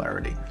more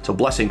clarity. So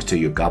blessings to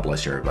you. God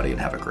bless you, everybody, and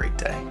have a great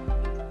day.